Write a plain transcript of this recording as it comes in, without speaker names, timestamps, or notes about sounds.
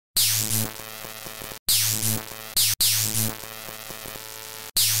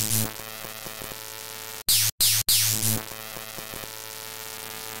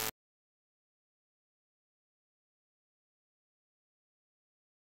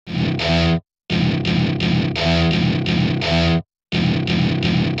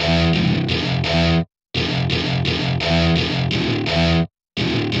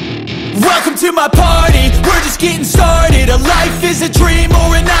Welcome to my party, we're just getting started. A life is a dream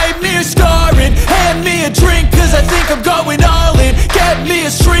or a nightmare scarring. Hand me a drink cause I think I'm going all in. Get me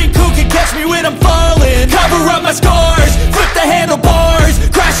a shrink who can catch me when I'm falling. Cover up my scars, flip the handlebars.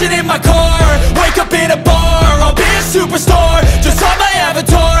 Crashing in my car, wake up in a bar. I'll be a superstar, just on my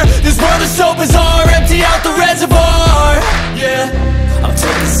avatar. This world is so bizarre, empty out the reservoir. Yeah, I'm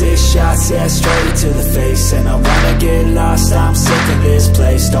taking 6 shots, yeah, straight to the face. And I wanna get lost, I'm sick of this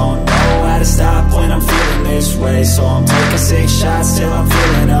place. Don't know how to stop when I'm feeling this way. So I'm taking 6 shots till I'm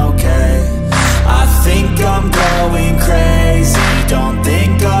feeling okay. I think I'm going crazy, don't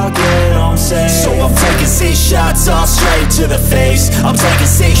think I'll get home safe. So I'm taking 6 shots, all straight to the face. I'm taking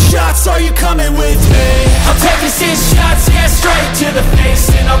 6 shots, are you coming with me? I'm taking 6 shots, yeah, straight to the face.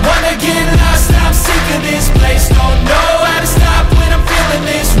 And I wanna get lost, I'm sick of this place. Don't know how to stop when I'm feeling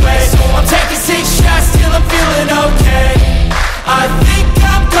this way. So I'm taking 6 shots till I'm feeling okay. I think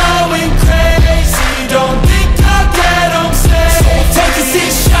I'm going crazy, don't think I'll get home safe. So I'm taking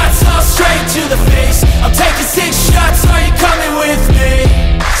 6 shots, all straight to the face. I'm taking 6 shots, are you coming with me?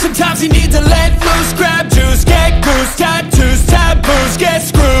 Sometimes you need to let loose, grab juice, get goose, tattoos, taboos, get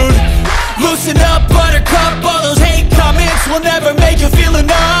screwed. Loosen up, buttercup, all those hate comments will never make you feel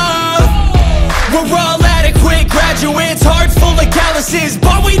enough. We're all adequate graduates, heart full of calluses,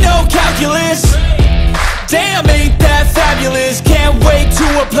 but we know calculus. Damn, ain't that fabulous? Can't wait to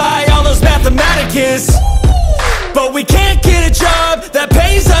apply all those mathematicus. But we can't get a job that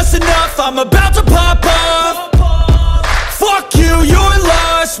pays us enough. I'm about to pop off. Fuck you, you're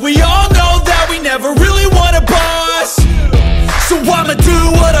lost. We all know that we never really want a boss. So I'ma do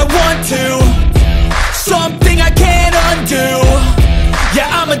what I want to, something I can't undo. Yeah,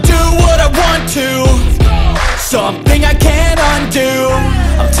 I'ma do what I want to, something I can't undo.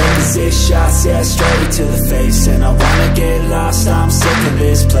 I'm taking 6 shots, yeah, straight to the face. And I wanna get lost, I'm sick of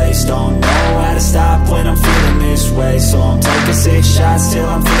this place. Don't know how to stop when I'm feeling this way. So I'm taking 6 shots till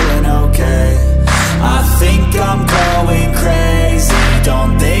I'm feeling okay. I think I'm going crazy,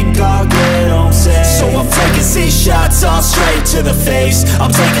 don't think I'll get home safe. So I'm taking 6 shots, all straight to the face.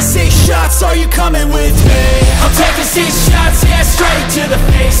 I'm taking 6 shots, are you coming with me? I'm taking 6 shots, yeah, straight to the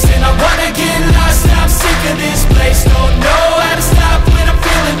face.